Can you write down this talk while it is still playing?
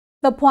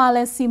The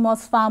Praslin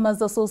Seamoss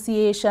Farmers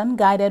Association,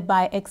 guided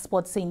by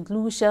Export Saint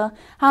Lucia,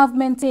 have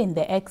maintained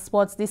their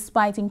exports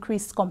despite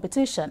increased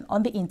competition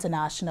on the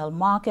international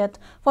market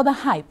for the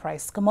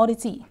high-priced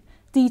commodity.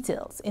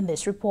 Details in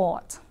this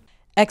report.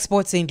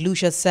 Export Saint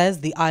Lucia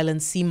says the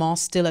island's sea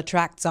moss still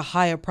attracts a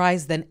higher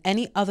price than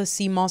any other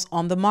sea moss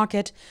on the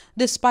market,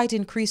 despite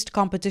increased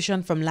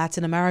competition from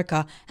Latin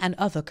America and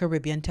other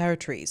Caribbean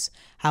territories.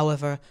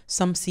 However,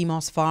 some sea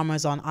moss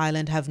farmers on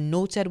island have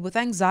noted with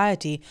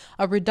anxiety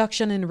a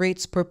reduction in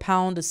rates per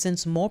pound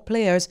since more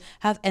players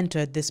have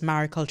entered this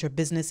mariculture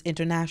business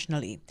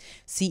internationally.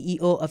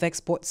 CEO of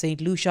Export Saint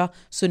Lucia,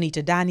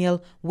 Sunita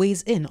Daniel,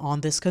 weighs in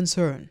on this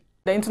concern.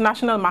 The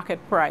international market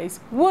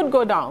price would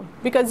go down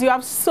because you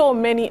have so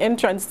many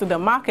entrants to the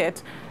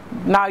market.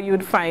 Now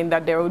you'd find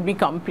that there would be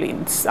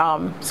complaints.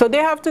 So they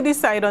have to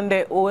decide on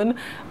their own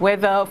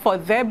whether for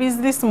their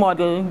business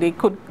model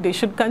they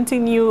should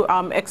continue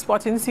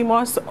exporting sea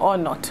moss or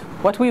not.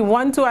 What we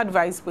want to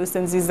advise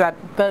persons is that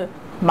the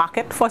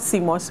market for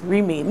sea moss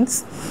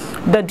remains,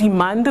 the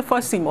demand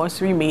for sea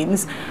moss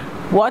remains.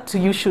 What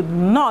you should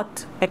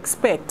not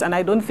expect, and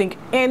I don't think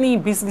any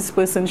business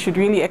person should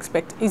really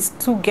expect, is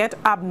to get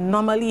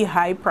abnormally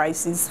high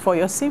prices for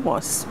your sea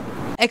moss.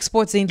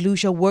 Export Saint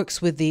Lucia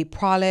works with the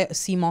Praslin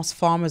Seamoss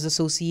Farmers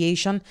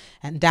Association,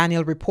 and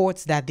Daniel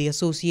reports that the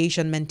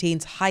association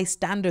maintains high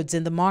standards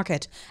in the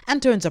market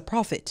and turns a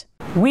profit.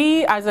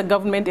 We as a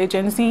government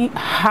agency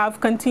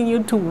have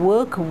continued to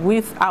work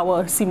with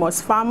our sea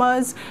moss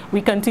farmers.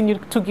 We continue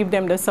to give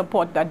them the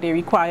support that they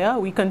require.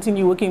 We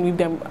continue working with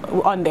them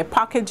on their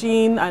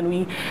packaging, and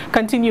we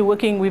continue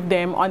working with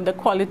them on the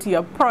quality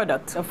of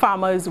product. The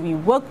farmers we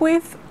work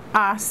with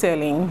are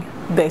selling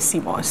their sea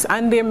moss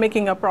and they're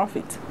making a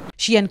profit.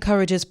 She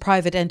encourages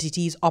private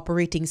entities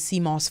operating sea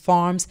moss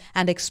farms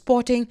and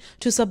exporting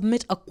to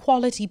submit a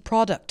quality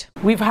product.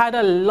 We've had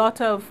a lot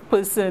of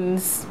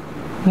persons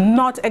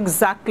not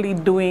exactly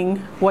doing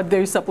what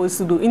they're supposed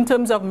to do in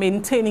terms of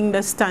maintaining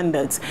the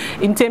standards,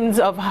 in terms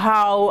of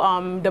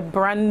how the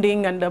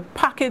branding and the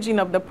packaging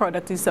of the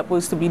product is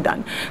supposed to be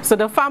done. So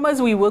the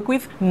farmers we work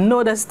with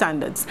know the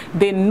standards,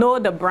 they know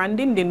the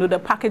branding, they know the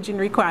packaging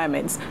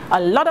requirements.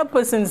 A lot of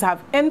persons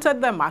have entered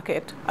the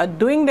market, are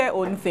doing their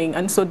own thing,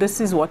 and so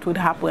this is what would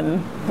happen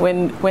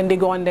when they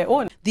go on their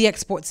own. The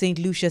Export Saint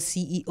Lucia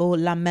CEO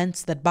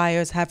laments that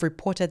buyers have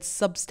reported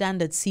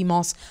substandard sea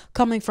moss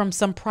coming from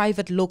some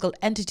private local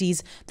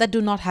entities that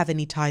do not have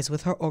any ties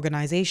with her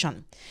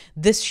organization.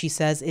 This, she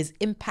says, is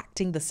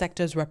impacting the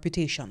sector's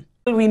reputation.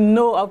 We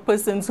know of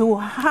persons who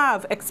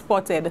have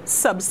exported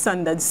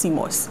substandard sea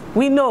moss.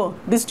 We know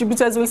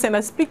distributors will send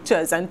us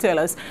pictures and tell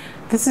us,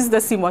 this is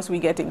the sea moss we're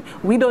getting.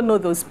 We don't know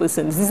those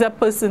persons. These are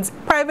persons,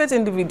 private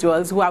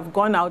individuals who have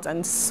gone out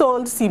and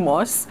sold sea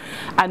moss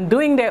and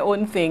doing their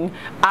own thing,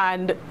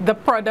 and the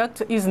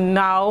product is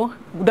now,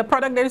 the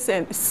product they're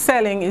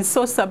selling is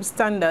so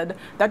substandard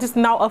that it's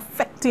now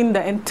affecting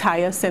the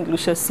entire St.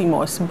 Lucia sea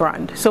moss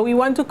brand. So we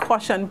want to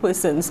caution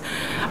persons,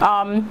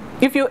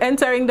 if you're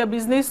entering the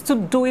business, to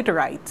do it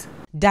right.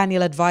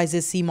 Daniel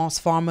advises sea moss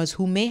farmers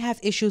who may have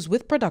issues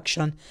with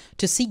production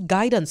to seek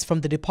guidance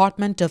from the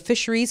Department of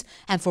Fisheries,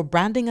 and for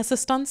branding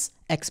assistance,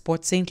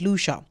 Export Saint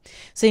Lucia.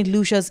 St.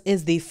 Lucia's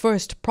is the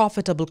first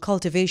profitable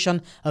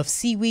cultivation of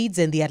seaweeds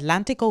in the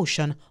Atlantic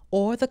Ocean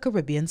or the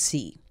Caribbean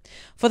Sea.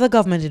 For the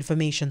Government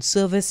Information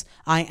Service,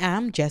 I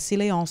am Jessie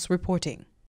Leonce reporting.